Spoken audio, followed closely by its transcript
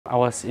I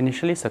was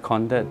initially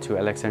seconded to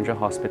Alexandria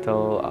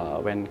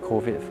Hospital when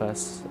COVID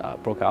first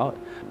broke out.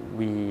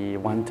 We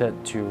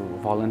wanted to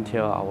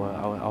volunteer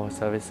our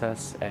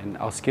services and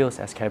our skills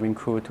as cabin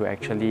crew to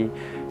actually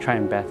try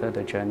and better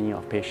the journey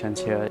of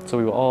patients here. So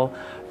we were all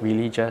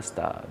really just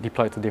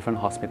deployed to different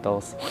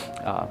hospitals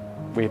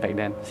way back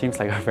then. Seems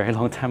like a very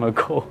long time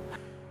ago.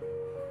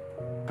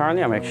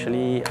 Currently I'm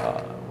actually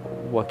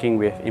working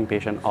with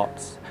inpatient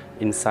ops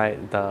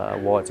inside the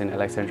wards in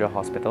Alexandria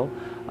Hospital.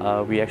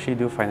 We actually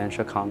do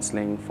financial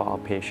counselling for our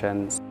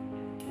patients.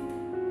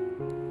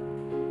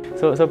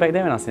 So back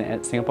then when I was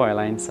at Singapore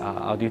Airlines,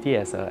 our duty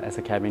as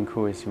a cabin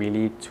crew is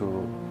really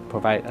to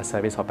provide a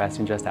service for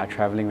passengers that are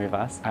travelling with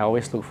us. I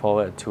always look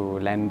forward to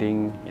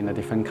landing in a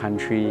different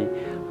country.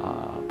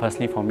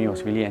 Personally for me, I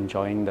was really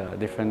enjoying the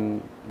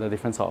different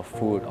sort of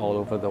food all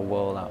over the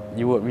world.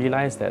 You would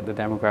realise that the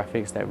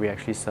demographics that we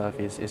actually serve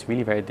is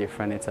really very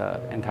different. It's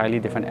an entirely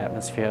different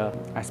atmosphere.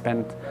 I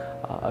spent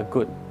a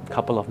good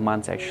couple of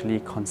months actually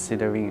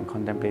considering and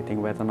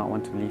contemplating whether or not I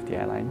want to leave the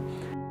airline.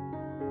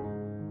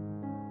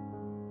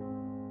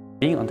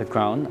 Being on the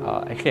ground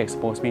actually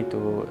exposed me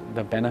to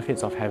the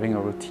benefits of having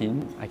a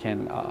routine. I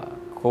can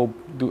go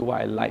do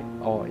what I like,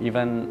 or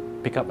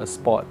even pick up a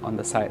sport on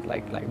the side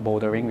like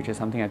bouldering, which is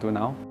something I do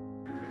now.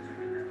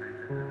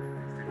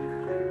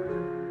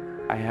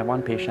 I have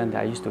one patient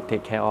that I used to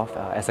take care of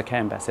as a care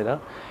ambassador,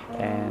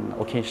 and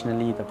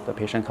occasionally the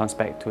patient comes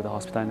back to the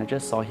hospital, and I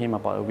just saw him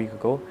about a week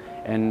ago,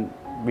 and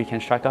we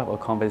can strike up a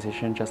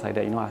conversation just like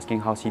that,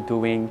 asking how's he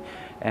doing,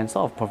 and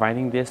sort of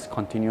providing this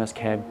continuous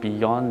care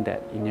beyond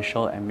that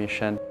initial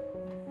admission.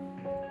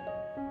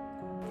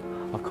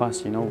 Of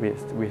course,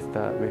 with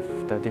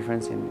the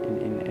difference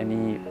in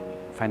any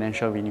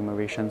financial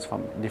remunerations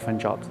from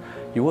different jobs,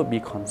 you would be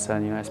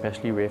concerned,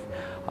 especially with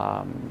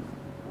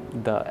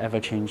the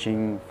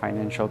ever-changing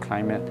financial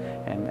climate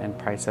and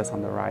prices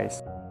on the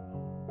rise.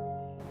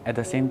 At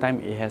the same time,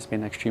 it has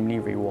been extremely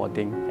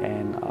rewarding,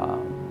 and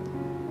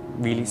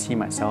really see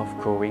myself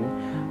growing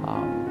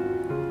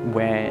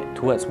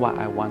towards what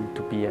I want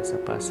to be as a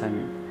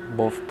person,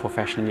 both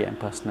professionally and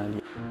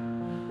personally.